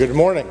Good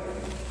morning.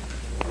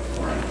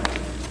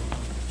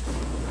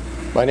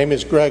 My name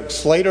is Greg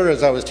Slater.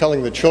 As I was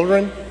telling the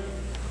children,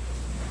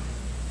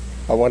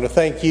 I want to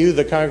thank you,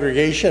 the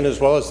congregation, as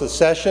well as the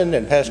session,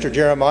 and Pastor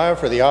Jeremiah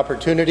for the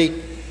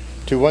opportunity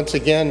to once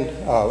again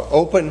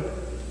open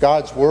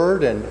God's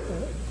Word and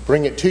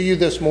bring it to you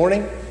this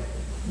morning.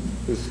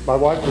 My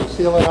wife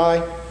Lucille and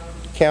I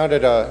count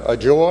it a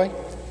joy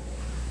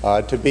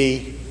to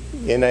be,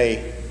 in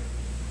an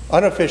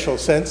unofficial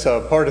sense,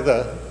 a part of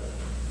the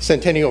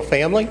Centennial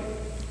family,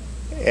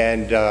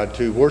 and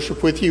to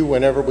worship with you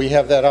whenever we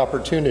have that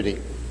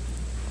opportunity.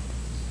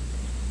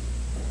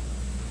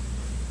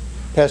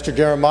 Pastor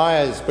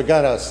Jeremiah has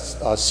begun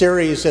a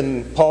series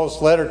in Paul's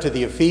letter to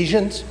the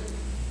Ephesians,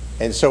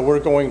 and so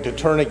we're going to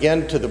turn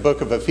again to the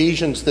book of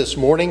Ephesians this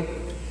morning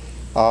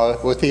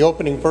with the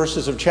opening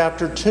verses of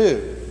chapter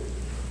 2.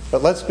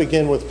 But let's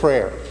begin with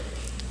prayer.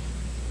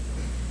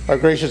 Our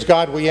gracious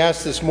God, we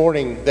ask this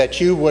morning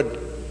that you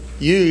would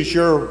use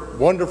your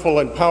wonderful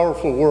and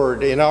powerful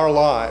word in our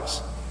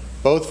lives,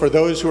 both for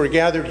those who are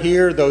gathered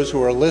here, those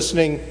who are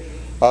listening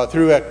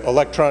through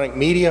electronic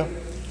media.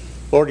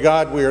 Lord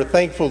God, we are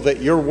thankful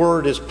that your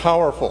word is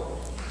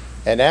powerful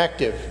and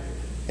active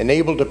and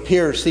able to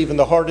pierce even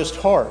the hardest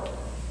heart.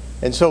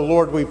 And so,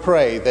 Lord, we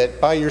pray that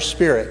by your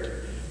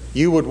Spirit,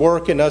 you would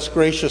work in us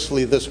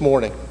graciously this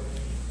morning,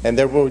 and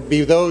there would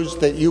be those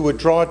that you would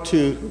draw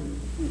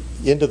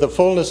into the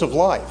fullness of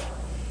life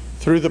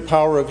through the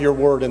power of your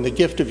word and the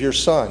gift of your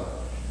Son.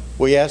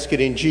 We ask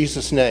it in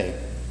Jesus' name.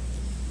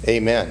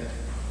 Amen.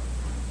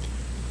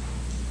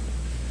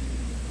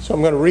 So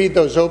I'm going to read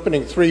those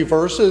opening 3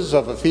 verses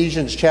of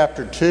Ephesians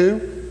chapter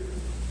 2.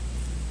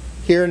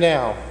 Hear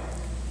now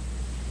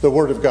the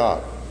word of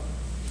God.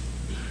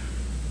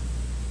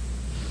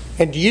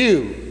 And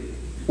you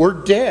were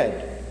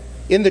dead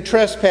in the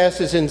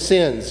trespasses and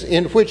sins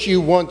in which you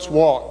once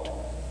walked,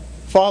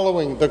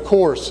 following the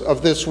course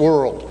of this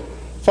world,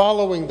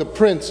 following the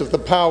prince of the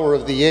power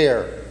of the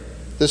air,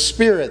 the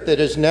spirit that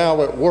is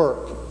now at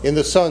work in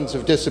the sons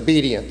of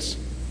disobedience,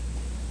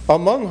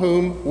 among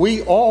whom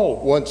we all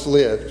once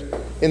lived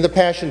in the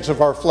passions of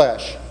our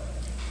flesh,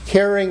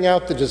 carrying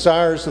out the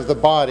desires of the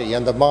body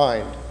and the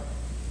mind,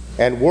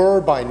 and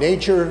were by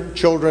nature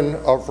children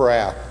of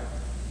wrath,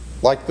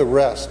 like the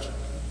rest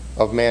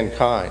of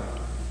mankind.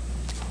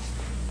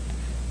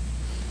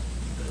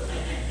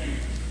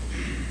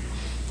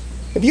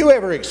 Have you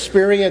ever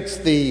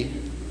experienced the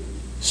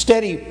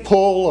steady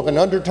pull of an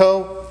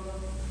undertow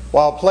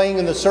while playing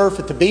in the surf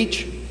at the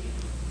beach?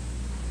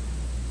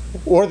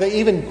 Or the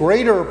even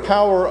greater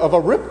power of a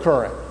rip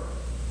current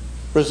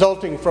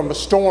resulting from a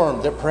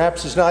storm that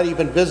perhaps is not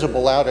even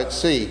visible out at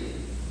sea?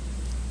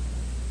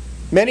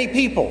 Many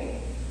people,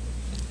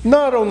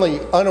 not only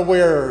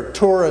unaware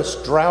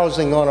tourists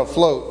drowsing on a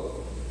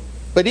float,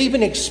 but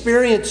even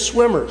experienced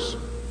swimmers,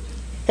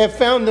 have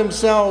found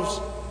themselves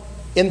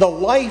in the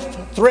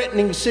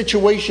life-threatening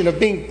situation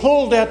of being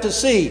pulled out to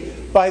sea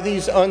by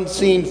these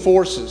unseen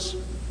forces.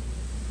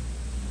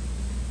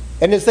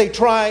 And as they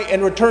try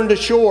and return to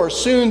shore,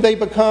 soon they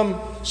become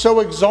so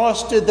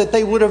exhausted that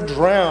they would have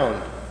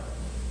drowned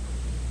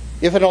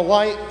if an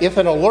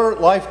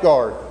alert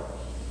lifeguard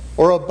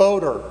or a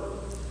boater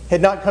had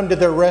not come to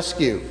their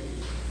rescue.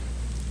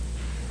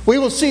 We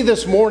will see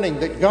this morning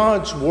that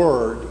God's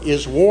Word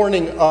is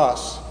warning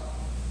us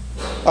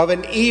of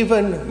an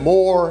even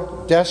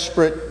more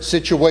desperate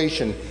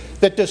situation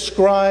that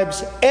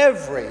describes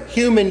every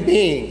human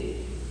being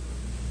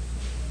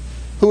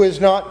who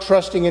is not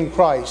trusting in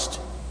Christ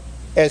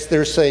as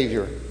their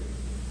Savior.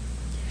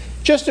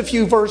 Just a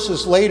few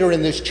verses later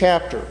in this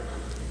chapter,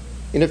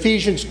 in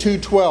Ephesians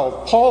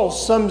 2:12, Paul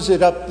sums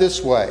it up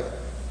this way,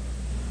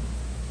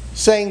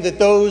 saying that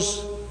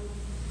those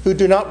who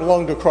do not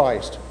belong to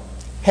Christ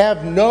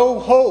have no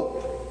hope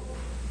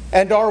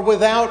and are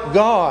without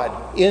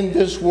God in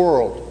this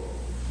world.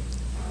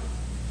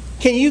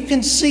 Can you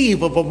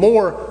conceive of a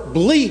more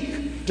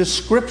bleak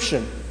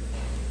description?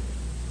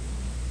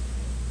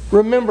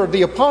 Remember,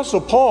 the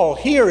Apostle Paul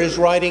here is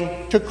writing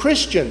to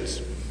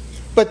Christians,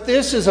 but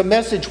this is a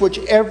message which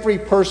every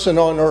person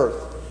on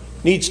earth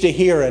needs to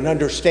hear and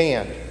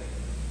understand.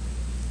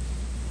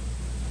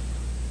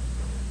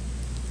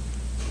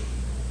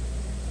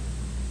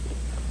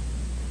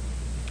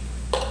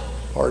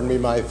 Pardon me,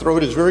 my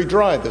throat is very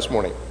dry this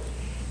morning.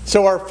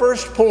 So our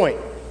first point,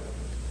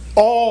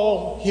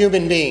 all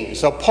human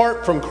beings,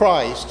 apart from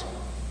Christ,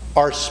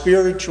 are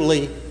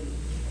spiritually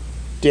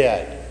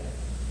dead.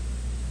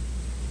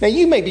 Now,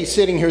 you may be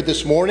sitting here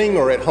this morning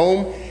or at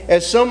home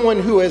as someone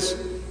who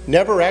has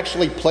never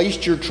actually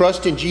placed your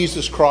trust in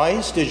Jesus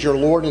Christ as your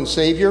Lord and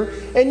Savior,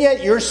 and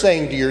yet you're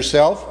saying to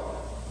yourself,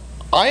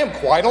 I am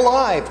quite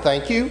alive,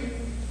 thank you.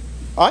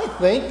 I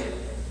think,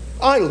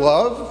 I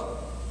love,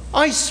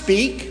 I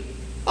speak,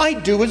 I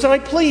do as I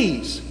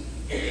please.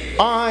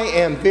 I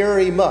am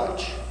very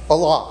much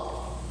alive.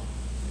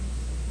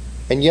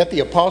 And yet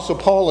the Apostle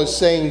Paul is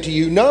saying to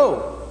you,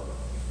 no,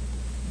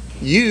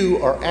 you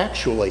are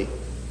actually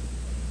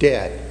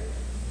dead.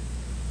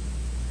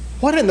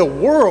 What in the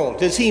world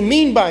does he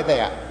mean by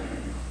that?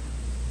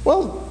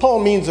 Well, Paul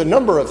means a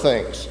number of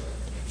things.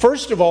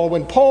 First of all,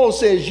 when Paul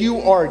says you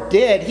are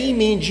dead, he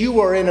means you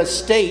are in a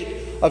state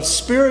of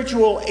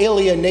spiritual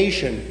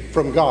alienation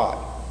from God.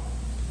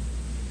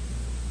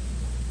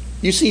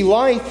 You see,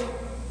 life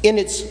in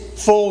its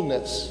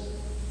fullness,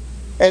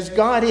 as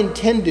God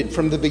intended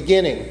from the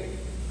beginning,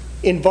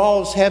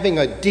 involves having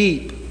a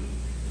deep,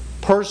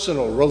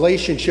 personal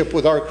relationship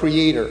with our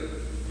Creator.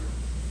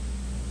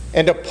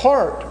 And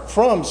apart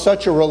from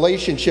such a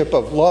relationship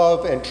of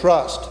love and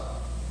trust,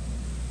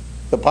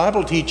 the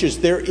Bible teaches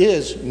there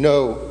is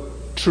no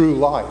true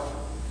life.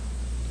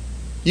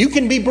 You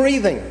can be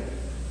breathing.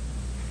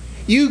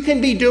 You can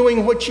be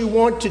doing what you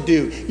want to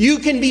do. You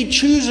can be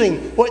choosing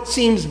what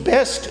seems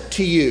best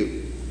to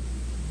you.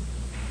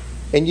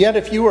 And yet,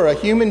 if you are a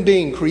human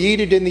being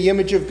created in the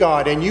image of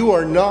God and you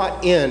are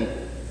not in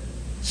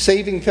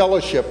saving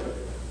fellowship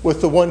with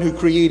the one who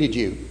created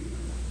you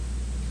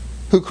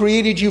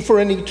for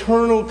an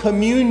eternal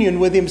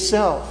communion with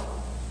Himself,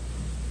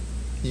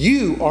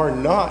 you are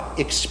not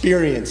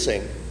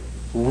experiencing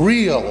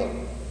real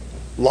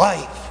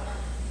life.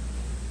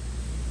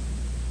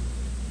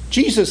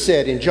 Jesus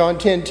said in John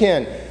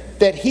 10:10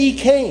 that He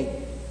came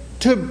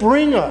to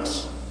bring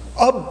us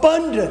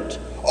abundant,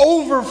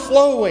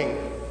 overflowing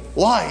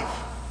life.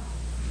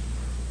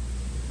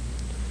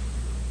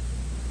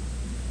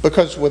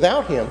 Because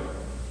without Him,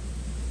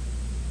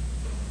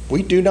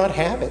 we do not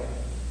have it.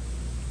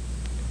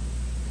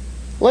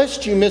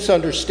 Lest you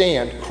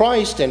misunderstand,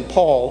 Christ and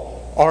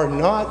Paul are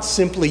not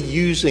simply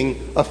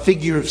using a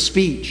figure of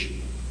speech.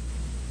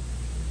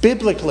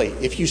 Biblically,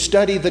 if you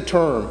study the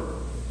term,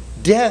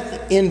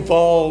 death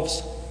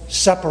involves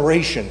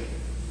separation,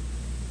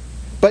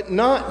 but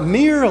not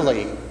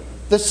merely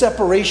the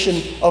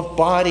separation of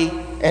body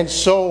and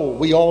soul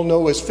we all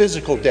know as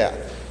physical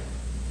death.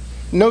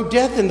 No,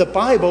 death in the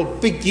Bible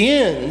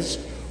begins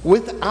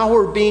with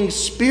our being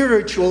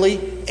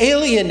spiritually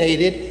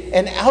alienated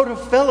and out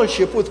of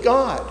fellowship with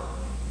God.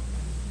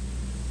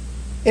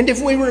 And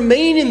if we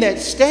remain in that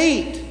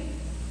state,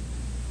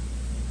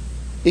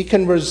 it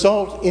can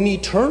result in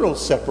eternal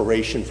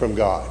separation from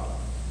God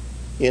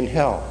in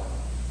hell.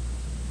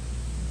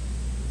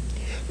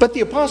 But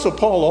the Apostle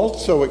Paul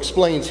also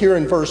explains here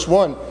in verse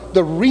 1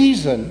 the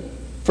reason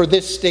for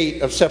this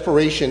state of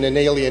separation and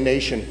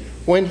alienation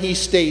when he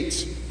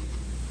states,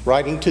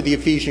 writing to the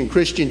Ephesian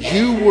Christians,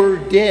 you were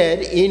dead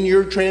in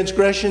your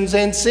transgressions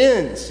and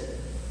sins.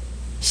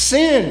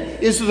 Sin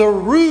is the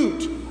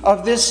root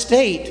of this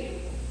state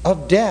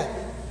of death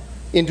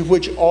into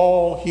which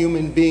all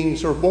human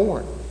beings are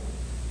born.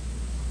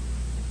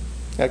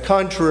 Now,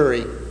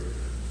 contrary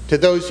to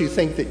those who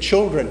think that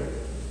children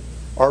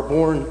are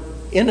born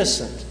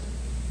innocent,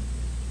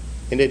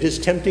 and it is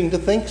tempting to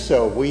think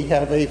so. We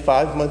have a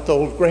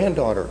 5-month-old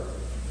granddaughter.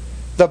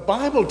 The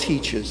Bible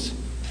teaches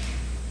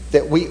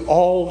that we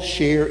all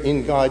share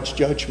in God's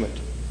judgment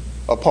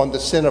upon the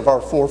sin of our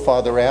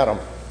forefather Adam.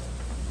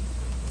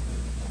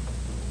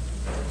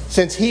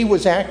 Since he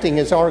was acting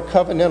as our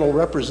covenantal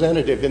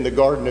representative in the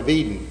Garden of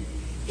Eden,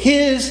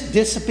 his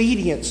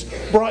disobedience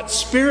brought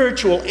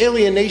spiritual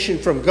alienation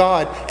from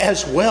God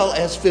as well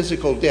as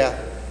physical death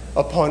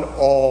upon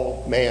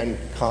all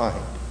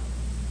mankind.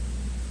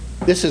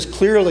 This is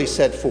clearly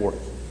set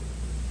forth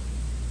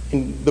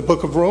in the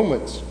book of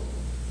Romans,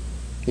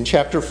 in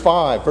chapter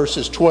 5,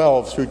 verses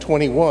 12 through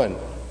 21.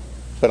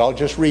 But I'll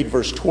just read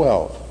verse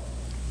 12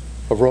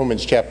 of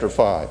Romans chapter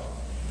 5.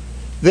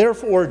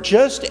 Therefore,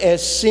 just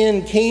as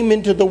sin came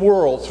into the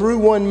world through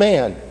one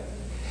man,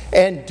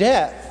 and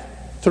death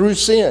through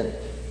sin,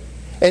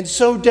 and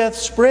so death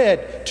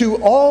spread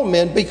to all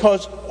men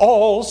because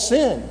all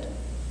sinned.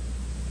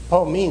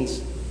 Paul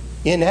means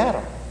in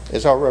Adam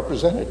as our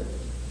representative.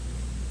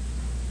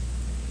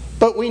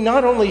 But we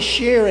not only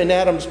share in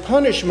Adam's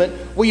punishment,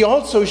 we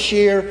also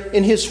share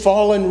in his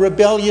fallen,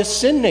 rebellious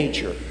sin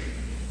nature,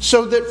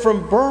 so that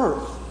from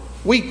birth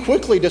we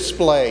quickly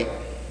display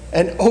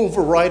an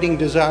overriding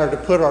desire to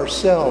put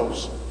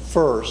ourselves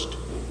first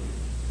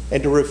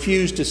and to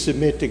refuse to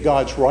submit to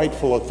God's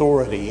rightful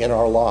authority in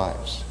our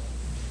lives.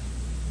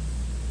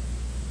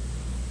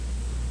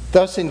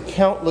 Thus, in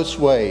countless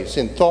ways,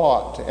 in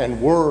thought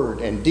and word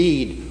and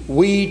deed,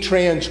 we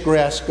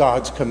transgress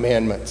God's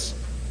commandments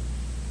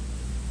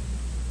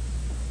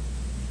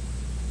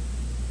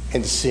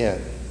and sin.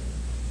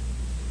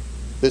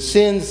 The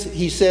sins,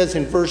 he says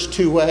in verse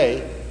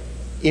 2a,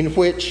 in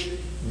which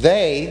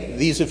they,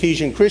 these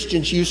Ephesian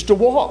Christians, used to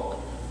walk.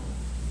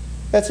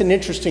 That's an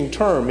interesting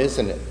term,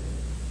 isn't it?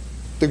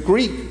 The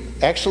Greek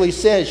actually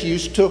says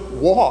used to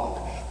walk,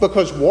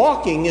 because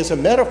walking is a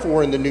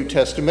metaphor in the New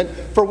Testament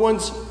for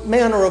one's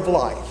manner of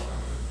life,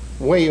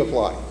 way of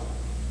life.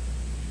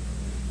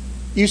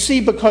 You see,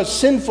 because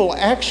sinful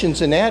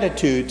actions and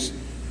attitudes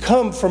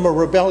come from a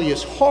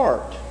rebellious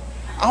heart,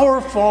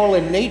 our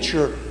fallen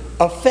nature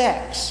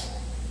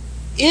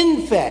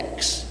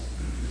infects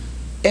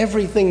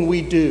everything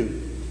we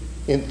do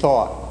in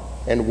thought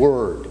and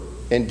word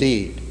and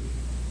deed.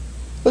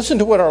 Listen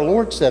to what our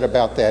Lord said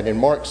about that in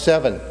Mark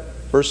 7,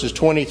 verses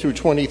 20 through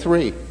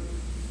 23.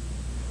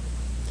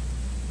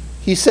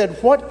 He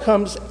said, what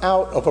comes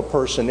out of a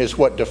person is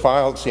what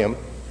defiles him.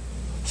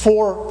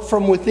 For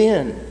from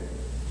within,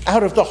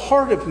 out of the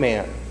heart of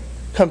man,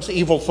 comes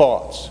evil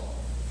thoughts,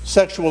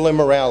 sexual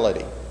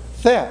immorality,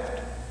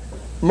 theft,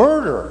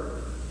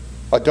 murder,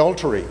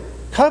 adultery,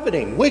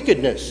 coveting,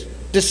 wickedness,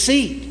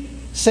 deceit,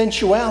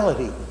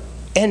 sensuality,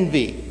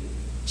 envy,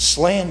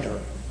 slander,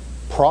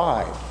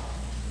 pride,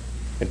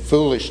 and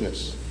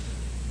foolishness.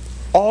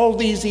 All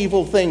these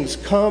evil things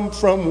come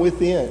from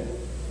within,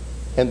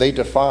 and they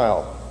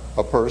defile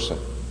a person.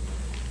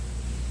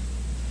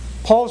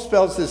 Paul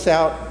spells this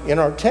out in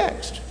our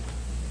text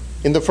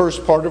in the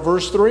first part of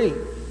verse 3.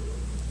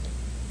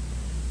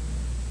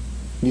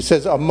 He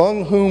says,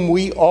 among whom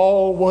we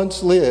all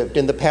once lived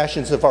in the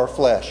passions of our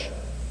flesh,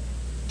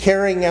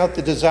 carrying out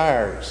the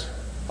desires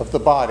of the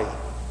body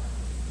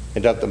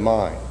and of the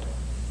mind.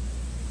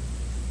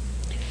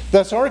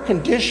 Thus, our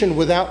condition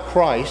without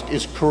Christ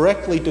is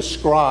correctly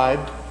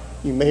described,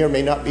 you may or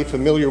may not be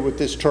familiar with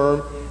this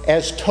term,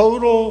 as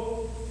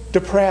total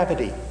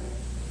depravity.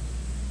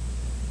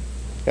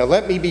 Now,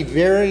 let me be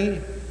very,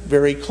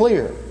 very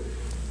clear.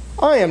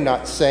 I am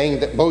not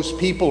saying that most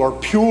people are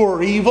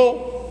pure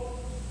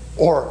evil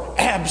or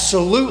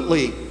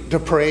absolutely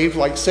depraved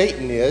like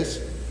Satan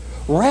is.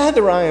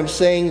 Rather, I am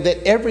saying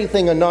that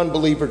everything a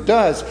non-believer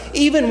does,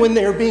 even when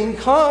they're being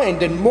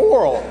kind and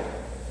moral,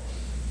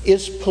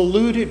 is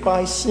polluted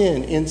by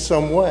sin in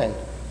some way.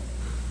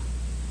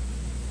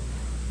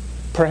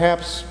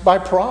 Perhaps by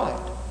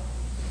pride,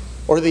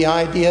 or the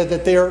idea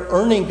that they are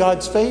earning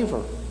God's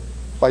favor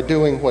by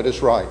doing what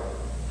is right.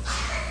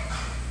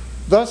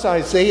 Thus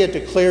Isaiah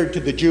declared to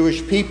the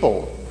Jewish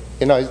people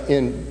in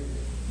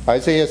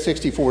Isaiah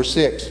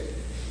 64:6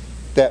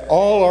 that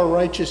all our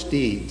righteous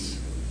deeds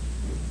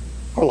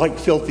are like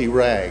filthy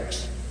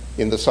rags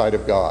in the sight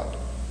of God.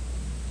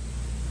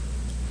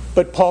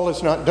 But Paul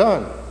is not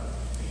done.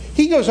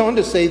 He goes on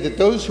to say that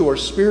those who are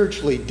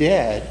spiritually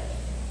dead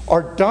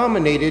are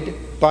dominated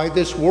by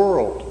this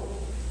world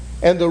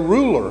and the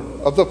ruler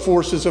of the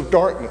forces of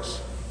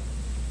darkness,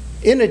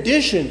 in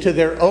addition to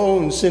their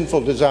own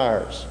sinful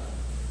desires.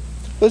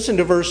 Listen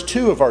to verse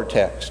 2 of our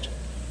text.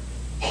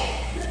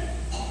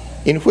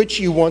 In which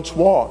you once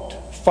walked,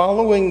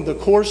 following the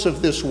course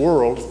of this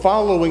world,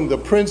 following the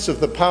prince of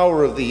the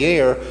power of the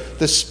air,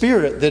 the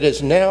spirit that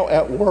is now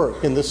at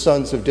work in the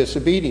sons of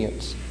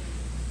disobedience.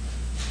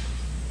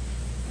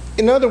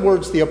 In other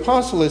words, the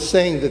apostle is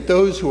saying that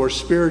those who are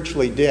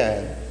spiritually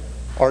dead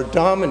are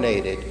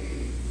dominated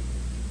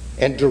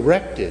and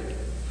directed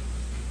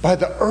by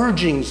the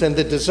urgings and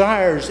the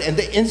desires and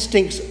the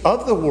instincts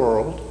of the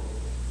world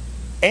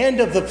and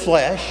of the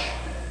flesh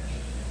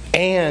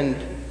and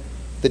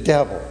the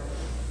devil.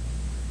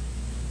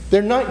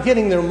 They're not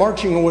getting their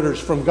marching orders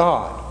from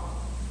God.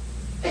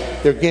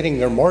 They're getting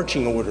their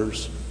marching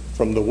orders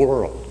from the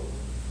world,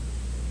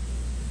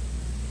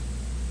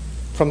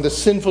 from the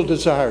sinful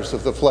desires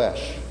of the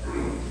flesh,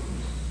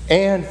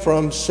 and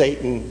from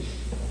Satan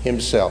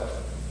himself.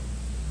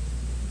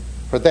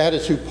 For that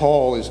is who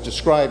Paul is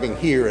describing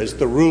here as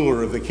the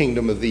ruler of the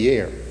kingdom of the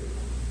air.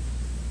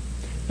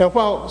 Now,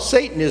 while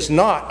Satan is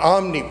not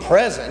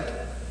omnipresent,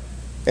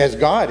 as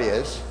God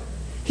is,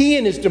 he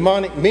and his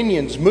demonic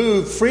minions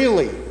move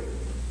freely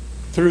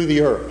through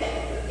the earth.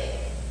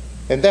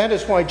 And that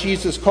is why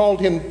Jesus called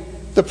him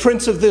the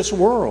prince of this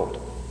world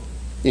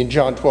in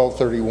John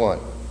 12:31.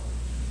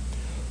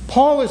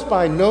 Paul is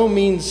by no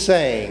means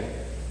saying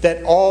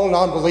that all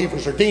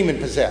non-believers are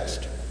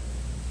demon-possessed.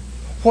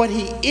 What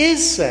he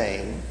is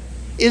saying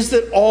is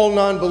that all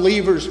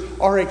non-believers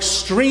are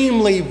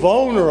extremely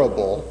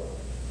vulnerable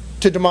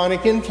to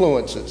demonic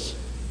influences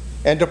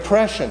and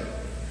oppression.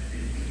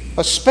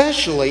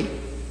 Especially,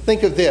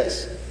 think of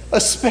this,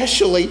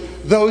 especially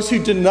those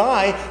who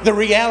deny the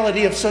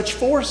reality of such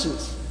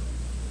forces.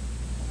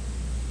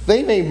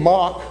 They may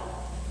mock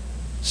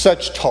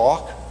such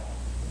talk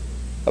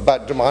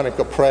about demonic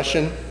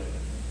oppression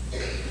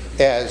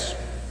as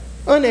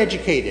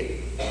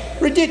uneducated,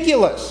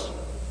 ridiculous.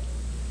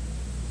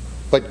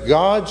 But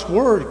God's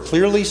word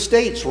clearly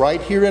states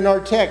right here in our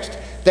text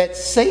that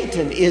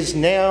Satan is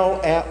now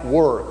at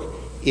work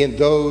in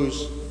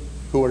those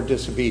who are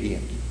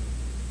disobedient.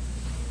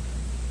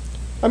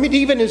 I mean,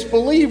 even as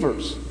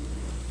believers,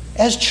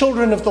 as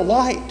children of the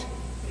light,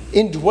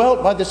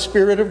 indwelt by the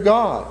Spirit of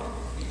God,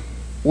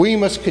 we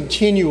must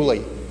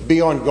continually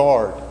be on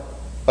guard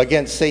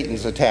against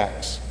Satan's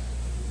attacks.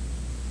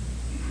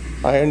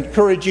 I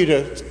encourage you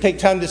to take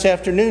time this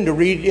afternoon to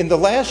read in the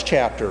last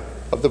chapter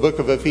of the book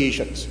of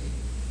Ephesians,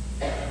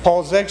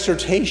 Paul's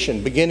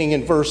exhortation beginning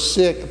in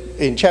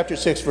chapter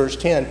 6, verse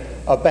 10,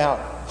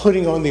 about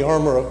putting on the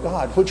armor of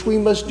God, which we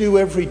must do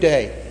every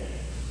day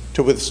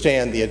to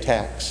withstand the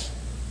attacks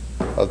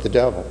of the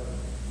devil.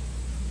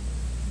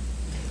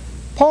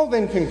 Paul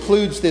then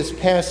concludes this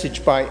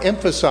passage by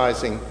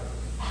emphasizing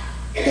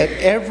that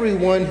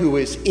everyone who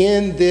is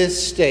in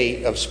this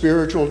state of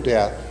spiritual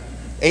death,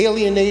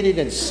 alienated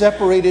and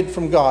separated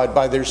from God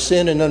by their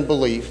sin and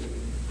unbelief,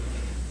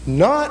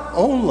 not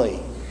only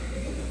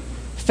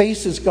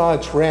faces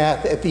God's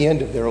wrath at the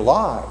end of their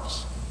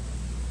lives,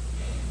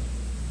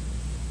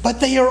 but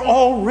they are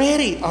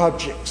already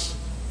objects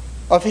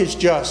of his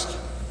just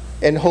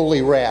and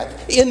holy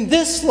wrath in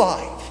this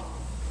life.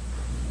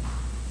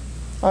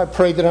 I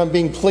pray that I'm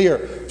being clear,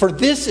 for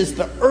this is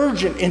the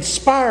urgent,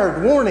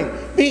 inspired warning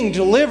being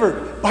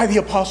delivered by the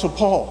Apostle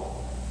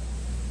Paul.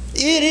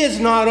 It is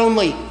not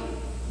only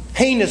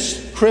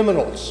heinous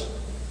criminals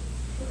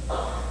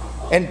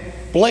and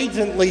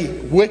blatantly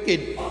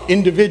wicked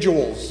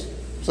individuals,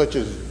 such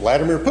as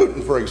Vladimir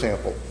Putin, for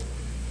example,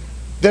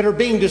 that are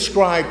being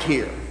described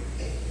here,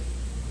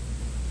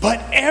 but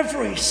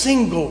every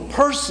single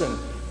person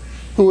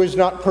who is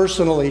not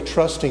personally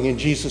trusting in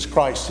Jesus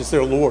Christ as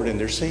their Lord and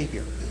their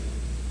Savior.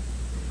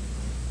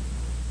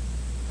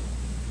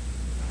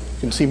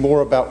 You can see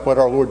more about what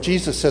our Lord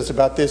Jesus says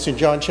about this in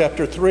John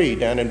chapter 3,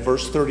 down in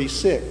verse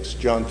 36.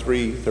 John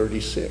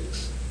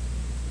 3:36.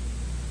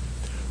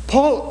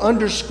 Paul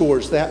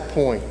underscores that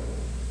point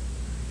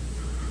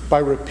by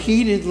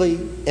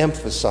repeatedly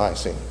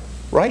emphasizing,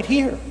 right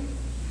here,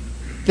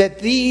 that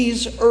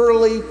these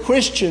early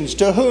Christians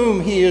to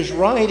whom he is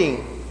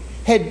writing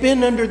had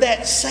been under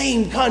that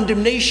same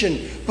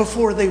condemnation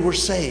before they were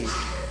saved.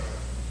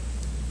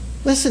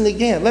 Listen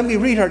again. Let me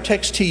read our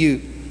text to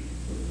you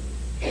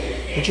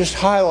and just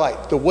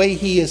highlight the way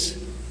he is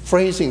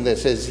phrasing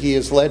this as he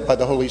is led by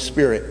the Holy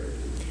Spirit.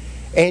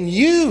 And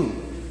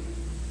you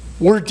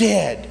were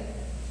dead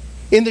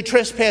in the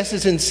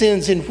trespasses and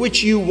sins in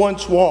which you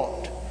once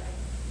walked,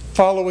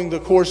 following the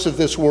course of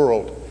this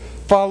world,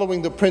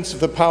 following the prince of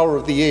the power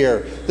of the air,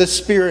 the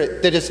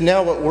spirit that is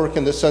now at work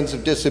in the sons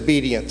of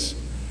disobedience,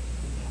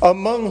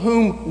 among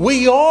whom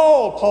we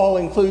all, Paul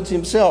includes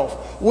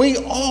himself, we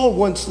all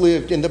once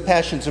lived in the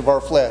passions of our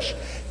flesh,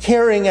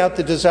 carrying out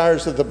the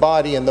desires of the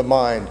body and the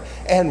mind,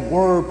 and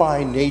were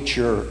by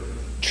nature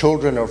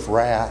children of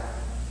wrath,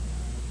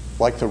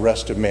 like the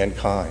rest of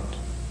mankind.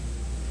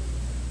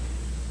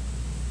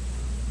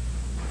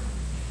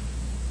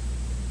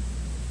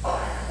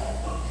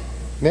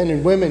 Men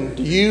and women,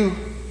 you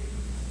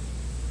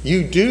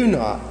do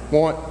not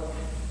want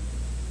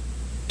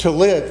to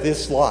live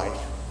this life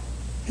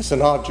as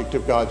an object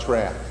of God's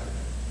wrath.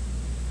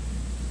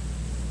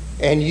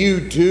 And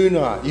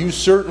you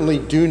certainly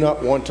do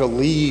not want to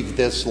leave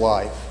this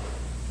life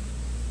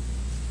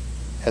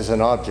as an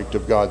object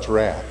of God's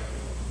wrath.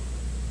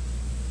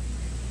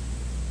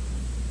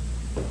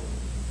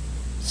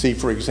 See,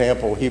 for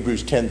example,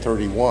 Hebrews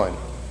 10:31.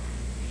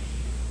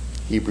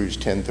 Hebrews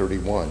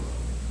 10:31.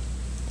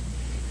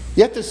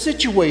 Yet the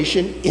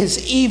situation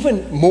is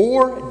even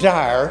more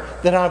dire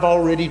than I've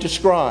already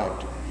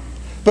described.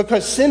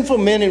 Because sinful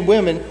men and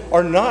women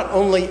are not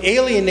only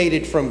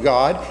alienated from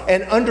God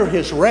and under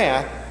his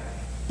wrath,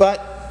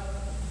 but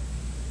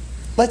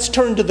let's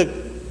turn to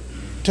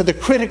the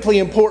critically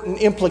important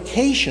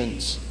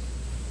implications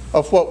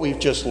of what we've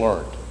just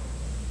learned.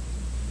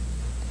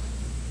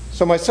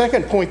 So my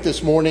second point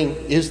this morning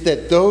is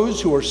that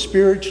those who are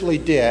spiritually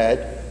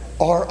dead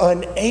are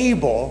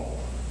unable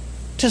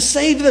to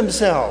save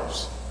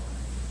themselves.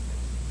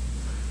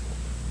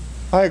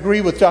 I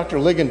agree with Dr.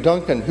 Ligon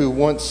Duncan, who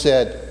once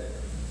said,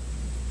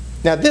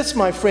 now this,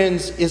 my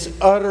friends, is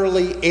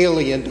utterly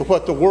alien to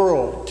what the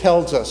world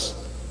tells us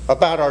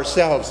about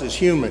ourselves as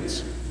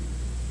humans.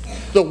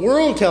 The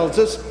world tells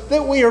us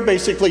that we are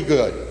basically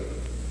good.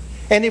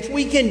 And if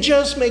we can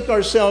just make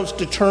ourselves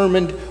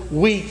determined,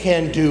 we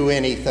can do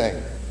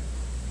anything.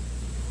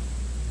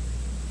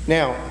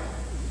 Now,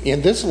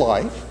 in this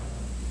life,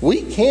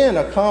 we can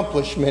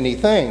accomplish many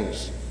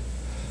things.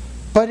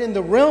 But in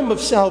the realm of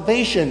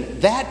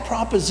salvation, that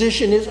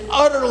proposition is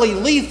utterly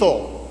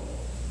lethal.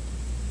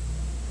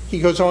 He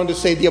goes on to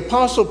say, the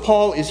Apostle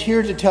Paul is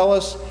here to tell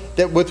us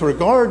that with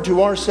regard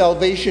to our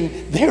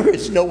salvation, there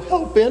is no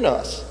help in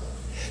us.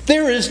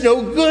 There is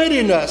no good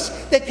in us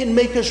that can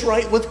make us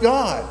right with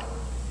God.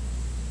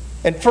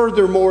 And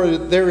furthermore,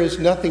 there is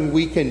nothing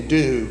we can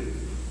do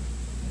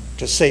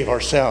to save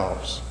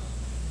ourselves.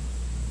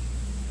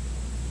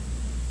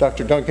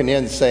 Dr. Duncan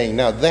ends saying,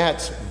 now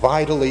that's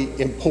vitally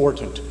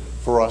important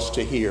for us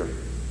to hear.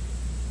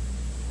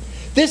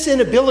 This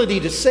inability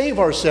to save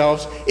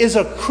ourselves is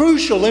a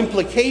crucial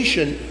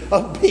implication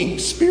of being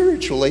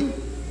spiritually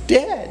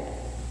dead.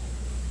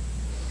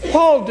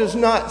 Paul does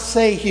not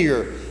say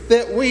here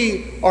that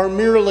we are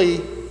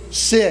merely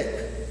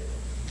sick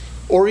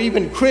or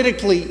even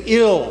critically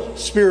ill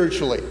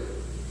spiritually.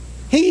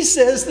 He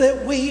says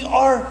that we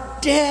are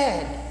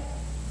dead.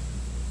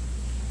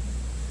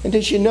 And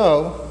as you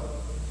know,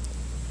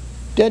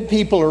 dead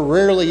people are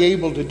rarely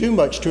able to do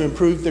much to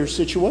improve their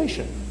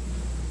situation.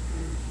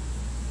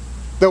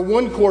 Though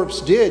one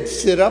corpse did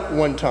sit up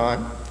one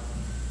time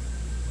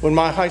when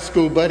my high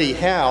school buddy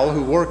Hal,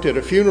 who worked at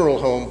a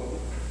funeral home,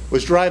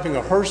 was driving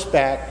a hearse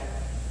back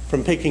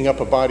from picking up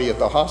a body at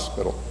the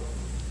hospital.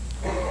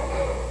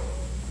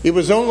 It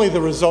was only the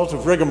result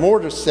of rigor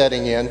mortis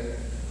setting in,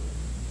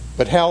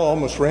 but Hal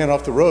almost ran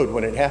off the road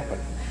when it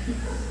happened.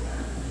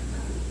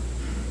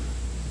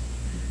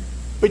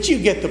 But you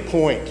get the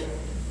point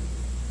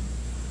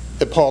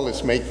that Paul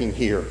is making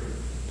here.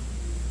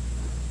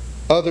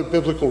 Other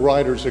biblical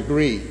writers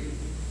agree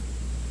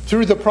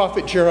Through the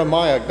prophet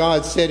Jeremiah,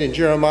 God said in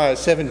Jeremiah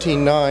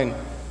 17:9,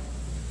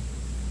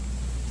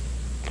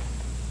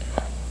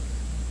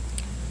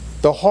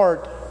 "The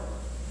heart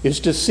is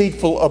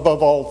deceitful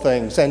above all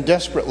things and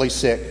desperately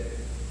sick.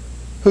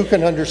 Who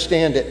can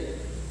understand it?"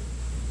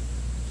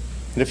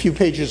 And a few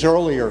pages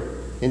earlier,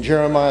 in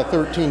Jeremiah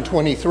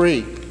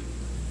 13:23,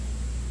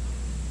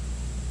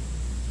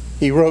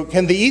 he wrote,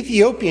 "Can the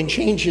Ethiopian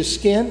change his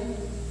skin,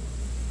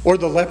 or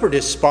the leopard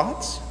his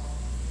spots?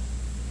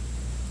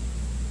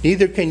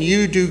 Neither can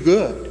you do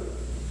good,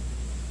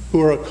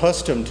 who are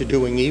accustomed to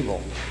doing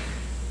evil."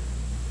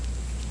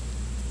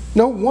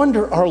 No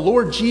wonder our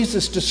Lord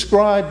Jesus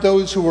described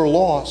those who were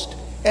lost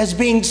as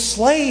being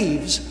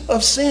slaves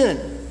of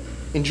sin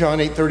in John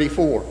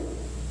 8:34.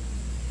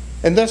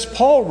 And thus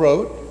Paul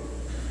wrote,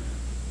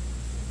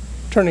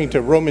 turning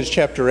to Romans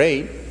chapter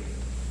 8,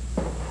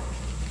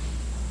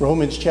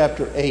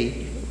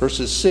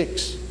 verses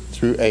 6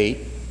 through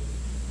 8,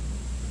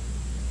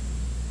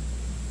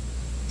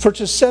 "For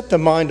to set the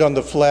mind on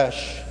the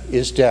flesh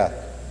is death,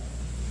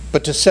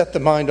 but to set the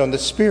mind on the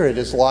Spirit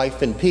is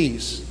life and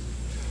peace.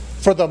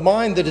 For the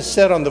mind that is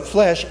set on the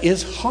flesh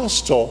is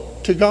hostile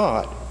to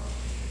God.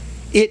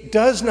 It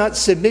does not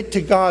submit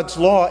to God's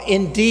law.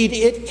 Indeed,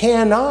 it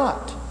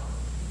cannot.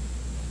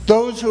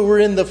 Those who are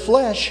in the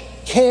flesh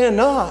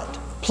cannot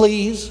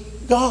please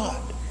God."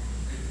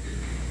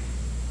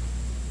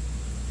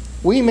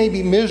 We may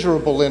be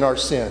miserable in our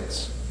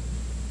sins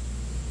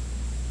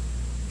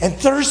and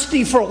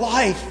thirsty for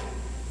life,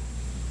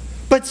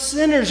 but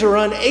sinners are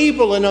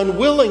unable and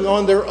unwilling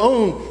on their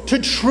own to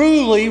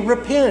truly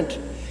repent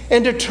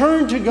and to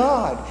turn to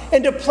God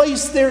and to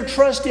place their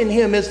trust in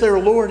Him as their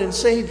Lord and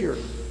Savior.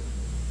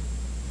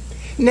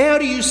 Now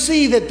do you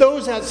see that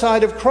those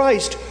outside of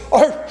Christ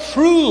are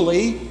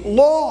truly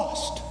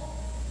lost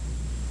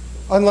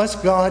unless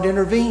God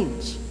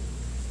intervenes?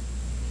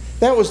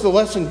 That was the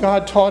lesson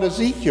God taught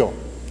Ezekiel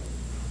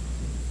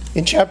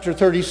in chapter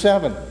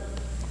 37,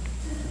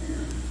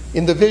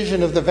 in the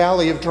vision of the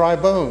valley of dry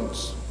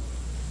bones.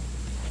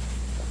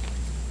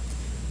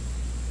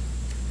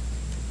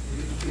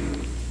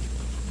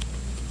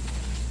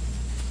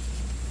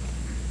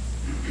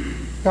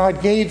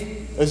 God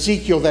gave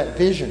Ezekiel that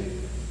vision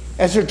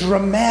as a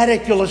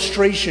dramatic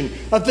illustration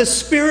of the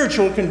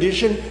spiritual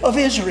condition of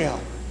Israel.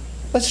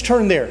 Let's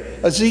turn there.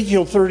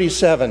 Ezekiel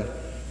 37,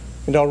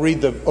 and I'll read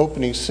the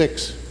opening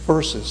 6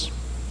 verses.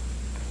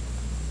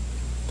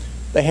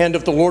 "The hand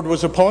of the Lord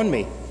was upon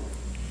me,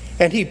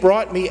 and He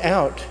brought me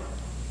out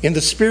in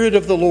the Spirit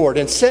of the Lord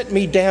and set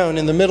me down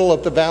in the middle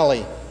of the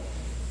valley.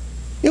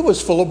 It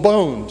was full of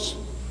bones,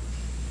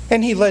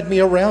 and He led me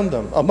around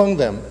them, among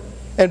them,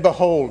 and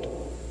behold,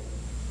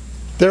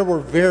 there were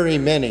very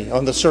many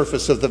on the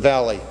surface of the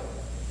valley,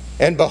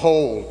 and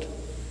behold,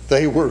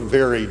 they were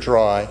very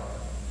dry.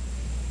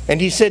 And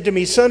He said to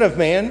me, 'Son of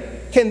man,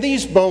 can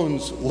these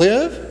bones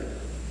live?'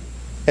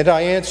 And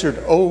I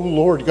answered, 'O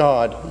Lord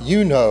God,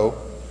 you know.'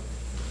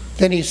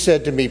 Then He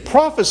said to me,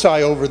 'Prophesy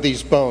over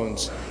these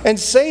bones, and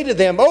say to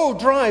them, O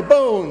dry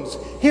bones,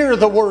 hear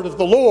the word of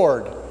the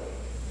Lord.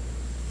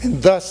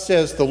 And thus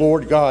says the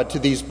Lord God to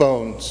these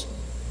bones,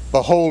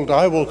 Behold,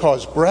 I will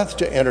cause breath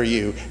to enter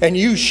you, and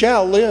you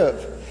shall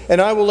live. And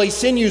I will lay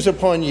sinews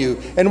upon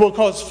you, and will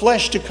cause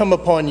flesh to come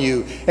upon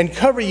you, and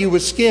cover you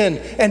with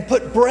skin, and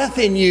put breath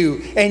in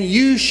you, and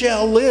you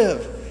shall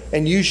live,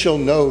 and you shall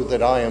know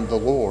that I am the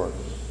Lord.'"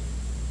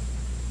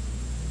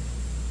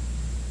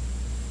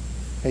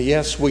 And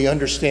yes, we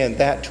understand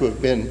that to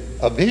have been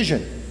a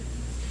vision.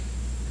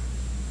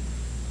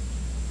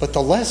 But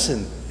the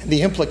lesson and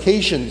the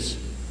implications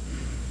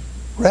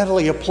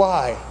readily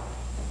apply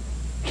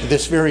to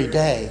this very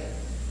day.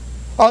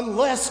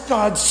 Unless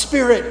God's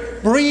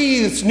Spirit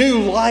breathes new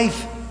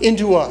life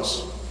into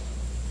us,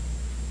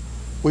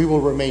 we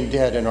will remain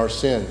dead in our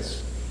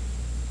sins.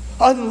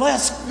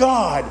 Unless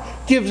God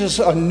gives us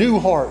a new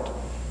heart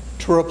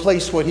to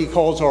replace what He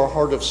calls our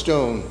heart of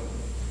stone,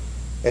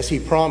 as He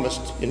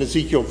promised in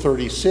Ezekiel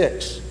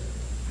 36,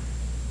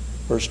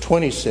 verse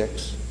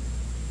 26,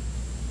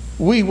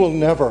 we will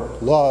never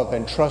love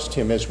and trust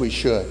Him as we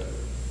should.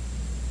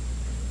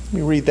 Let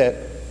me read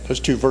those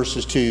 2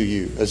 verses to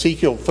you.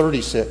 Ezekiel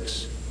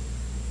 36,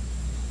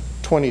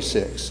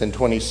 26 and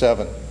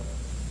 27.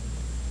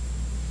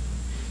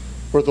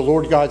 Where the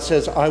Lord God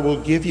says, "I will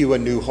give you a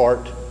new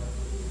heart.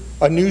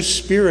 A new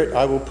spirit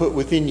I will put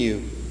within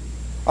you.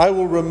 I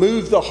will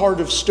remove the heart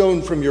of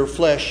stone from your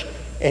flesh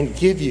and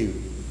give you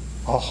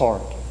a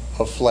heart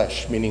of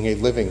flesh," meaning a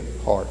living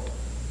heart.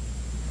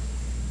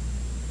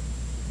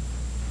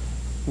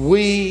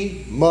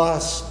 We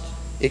must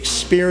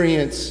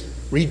experience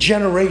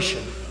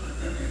regeneration,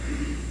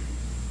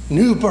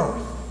 new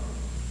birth,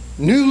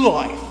 new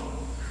life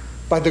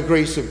by the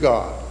grace of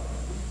God.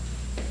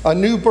 A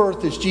new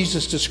birth as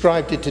Jesus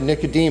described it to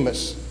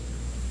Nicodemus.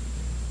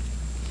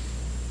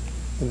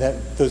 And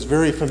those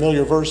very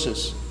familiar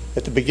verses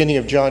at the beginning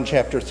of John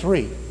chapter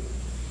 3.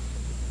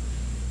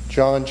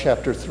 John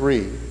chapter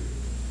 3.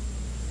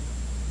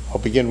 I'll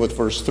begin with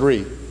verse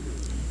 3.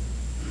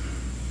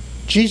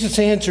 Jesus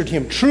answered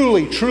him,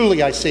 "Truly,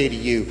 truly, I say to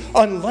you,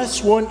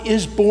 unless one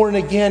is born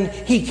again,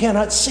 he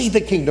cannot see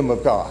the kingdom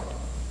of God."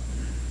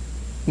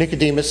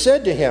 Nicodemus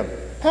said to him,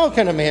 "How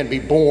can a man be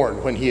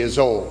born when he is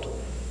old?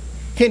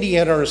 Can he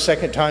enter a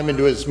second time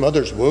into his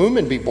mother's womb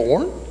and be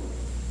born?"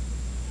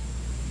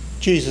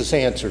 Jesus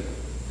answered,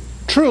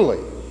 "Truly,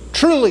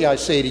 truly, I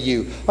say to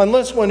you,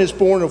 unless one is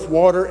born of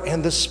water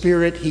and the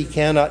Spirit, he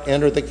cannot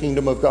enter the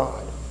kingdom of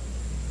God.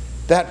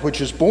 That which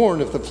is born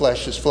of the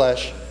flesh is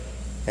flesh,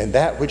 and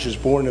that which is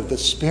born of the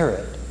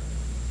Spirit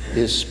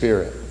is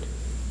spirit.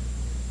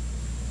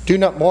 Do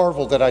not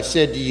marvel that I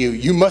said to you,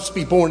 you must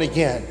be born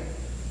again.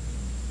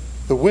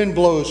 The wind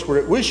blows where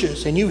it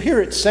wishes, and you hear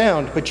its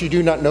sound, but you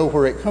do not know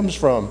where it comes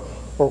from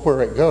or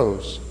where it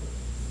goes.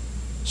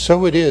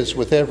 So it is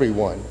with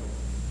everyone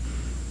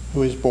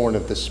who is born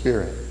of the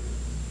Spirit."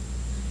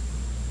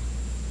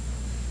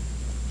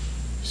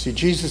 See,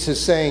 Jesus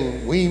is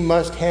saying we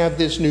must have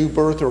this new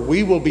birth or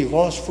we will be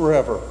lost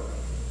forever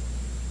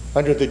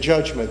under the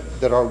judgment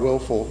that our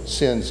willful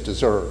sins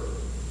deserve.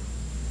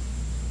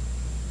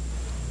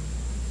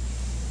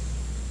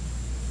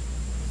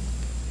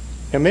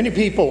 Now, many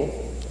people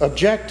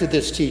object to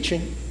this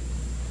teaching,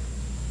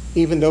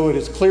 even though it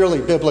is clearly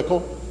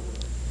biblical.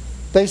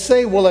 They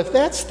say, well, if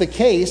that's the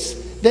case,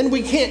 then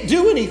we can't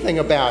do anything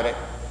about it.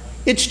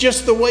 It's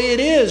just the way it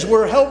is.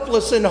 We're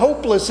helpless and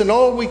hopeless, and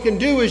all we can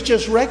do is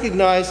just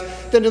recognize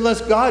that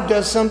unless God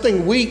does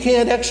something, we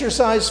can't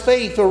exercise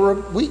faith or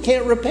we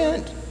can't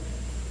repent.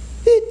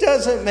 It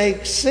doesn't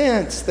make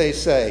sense, they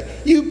say.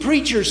 You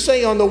preachers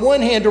say on the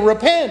one hand to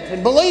repent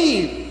and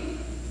believe,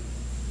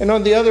 and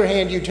on the other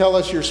hand you tell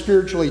us you're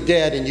spiritually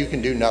dead and you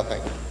can do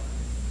nothing.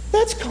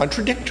 That's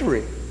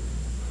contradictory.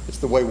 It's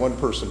the way one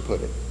person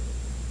put it.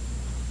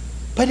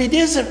 But it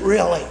isn't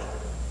really.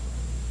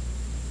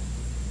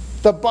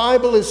 The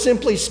Bible is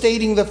simply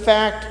stating the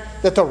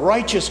fact that the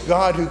righteous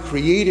God who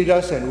created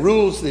us and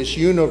rules this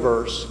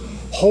universe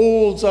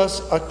holds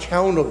us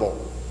accountable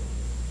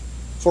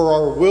for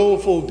our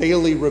willful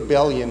daily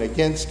rebellion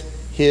against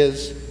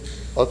his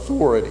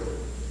authority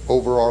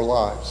over our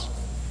lives.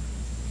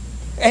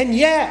 And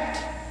yet,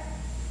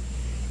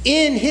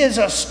 in his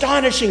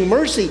astonishing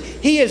mercy,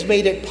 he has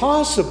made it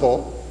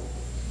possible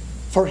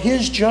for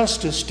his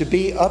justice to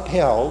be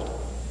upheld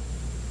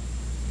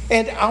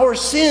and our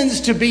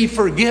sins to be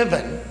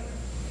forgiven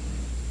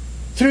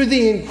through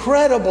the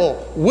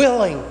incredible,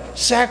 willing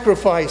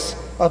sacrifice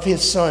of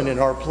his Son in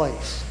our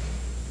place.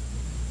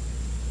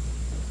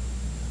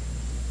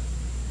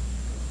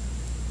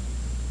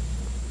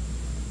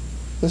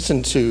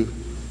 Listen to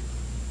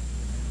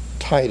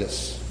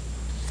Titus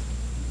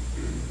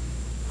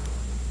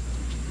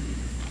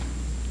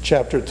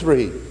chapter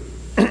 3,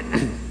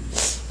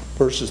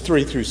 verses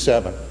 3 through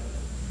 7.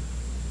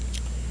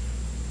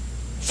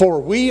 For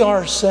we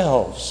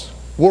ourselves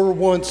were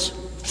once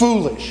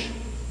foolish,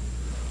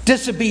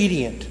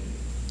 disobedient,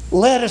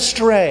 led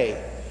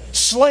astray,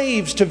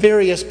 slaves to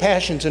various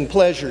passions and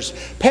pleasures,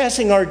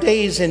 passing our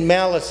days in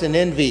malice and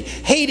envy,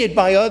 hated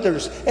by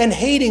others and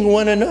hating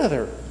one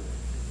another.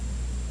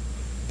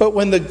 But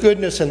when the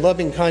goodness and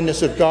loving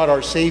kindness of God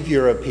our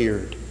Savior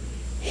appeared,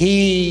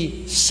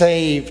 he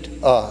saved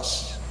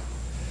us,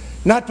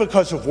 not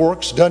because of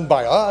works done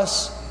by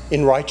us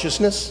in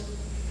righteousness,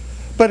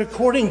 but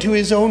according to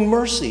his own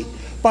mercy,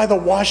 by the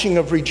washing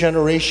of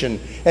regeneration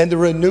and the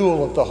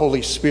renewal of the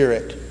Holy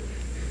Spirit,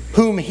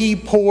 whom he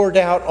poured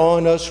out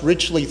on us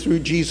richly through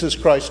Jesus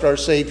Christ our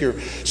Savior,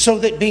 so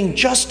that being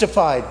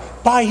justified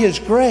by his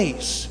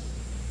grace,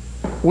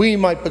 we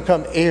might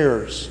become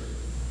heirs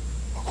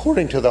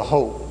according to the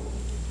hope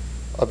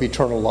of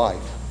eternal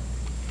life.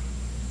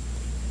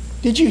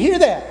 Did you hear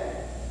that?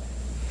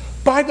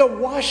 By the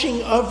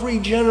washing of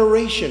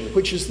regeneration,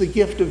 which is the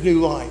gift of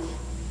new life,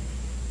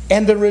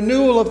 and the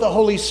renewal of the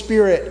Holy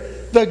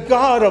Spirit, the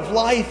God of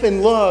life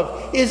and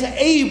love is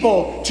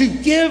able to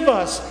give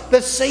us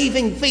the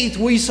saving faith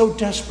we so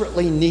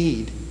desperately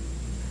need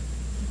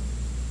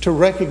to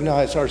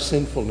recognize our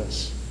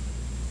sinfulness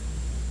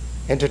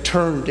and to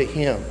turn to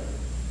him.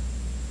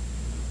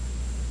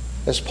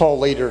 As Paul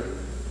later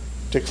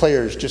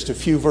declares just a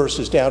few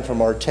verses down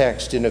from our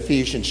text in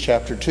Ephesians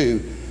chapter 2,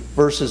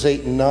 verses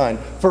 8 and 9.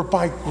 For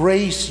by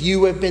grace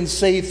you have been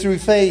saved through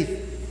faith.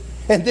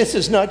 And this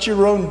is not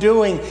your own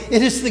doing.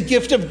 It is the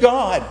gift of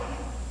God,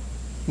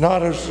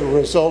 not as a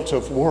result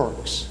of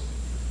works,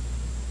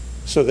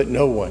 so that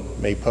no one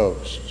may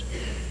boast.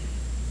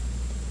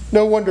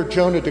 No wonder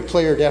Jonah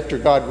declared after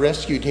God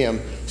rescued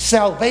him,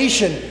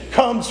 salvation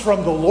comes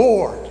from the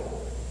Lord.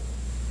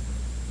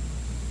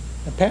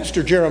 And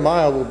Pastor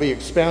Jeremiah will be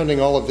expounding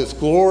all of this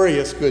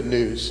glorious good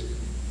news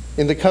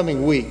in the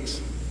coming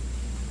weeks.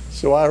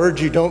 So I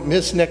urge you, don't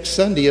miss next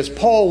Sunday as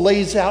Paul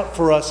lays out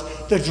for us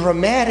the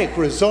dramatic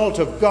result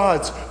of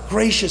God's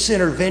gracious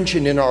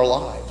intervention in our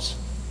lives.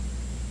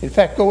 In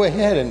fact, go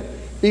ahead and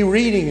be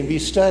reading and be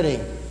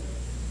studying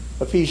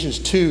Ephesians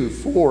 2,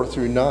 4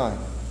 through 9.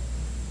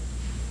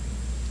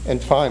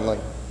 And finally,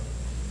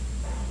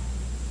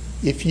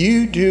 if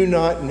you do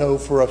not know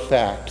for a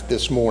fact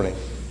this morning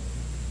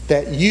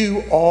that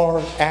you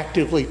are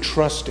actively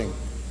trusting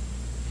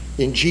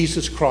in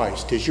Jesus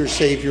Christ as your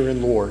Savior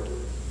and Lord,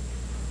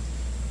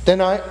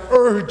 then I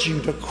urge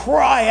you to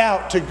cry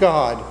out to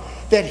God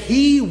that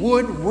He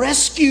would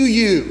rescue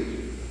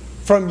you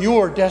from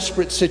your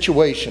desperate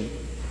situation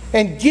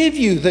and give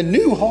you the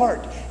new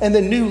heart and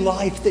the new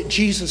life that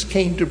Jesus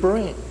came to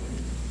bring.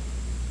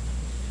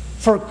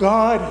 For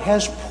God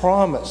has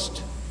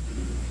promised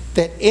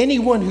that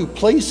anyone who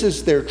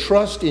places their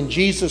trust in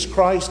Jesus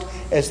Christ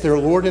as their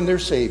Lord and their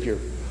Savior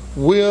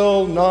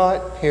will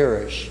not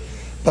perish,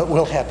 but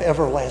will have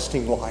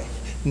everlasting life,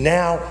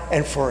 now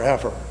and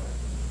forever.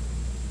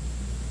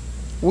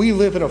 We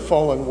live in a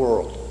fallen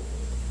world,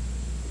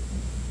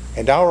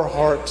 and our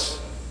hearts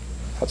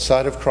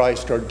outside of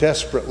Christ are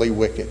desperately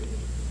wicked.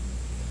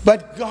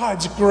 But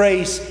God's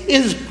grace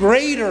is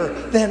greater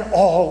than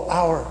all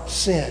our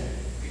sin.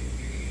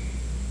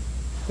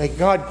 May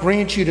God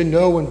grant you to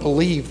know and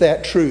believe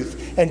that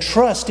truth and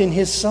trust in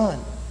His Son,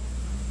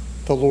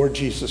 the Lord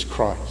Jesus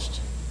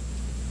Christ.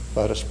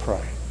 Let us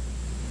pray.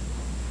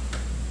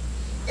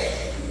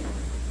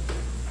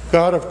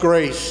 God of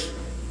grace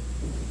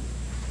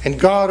and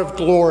God of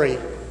glory,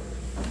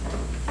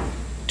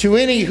 to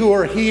any who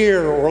are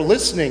here or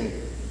listening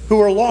who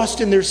are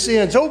lost in their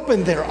sins,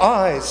 open their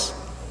eyes,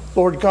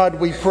 Lord God,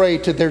 we pray,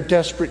 to their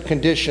desperate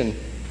condition,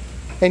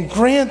 and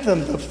grant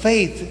them the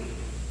faith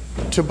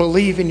to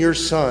believe in your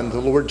Son, the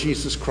Lord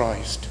Jesus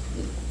Christ,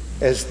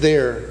 as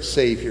their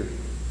Savior.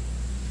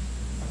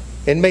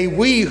 And may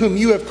we, whom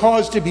you have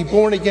caused to be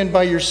born again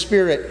by your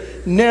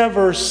Spirit,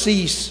 never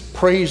cease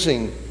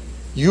praising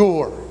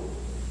your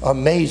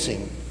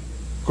amazing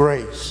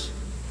grace.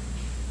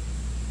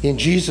 In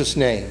Jesus'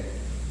 name,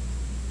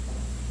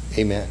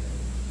 amen.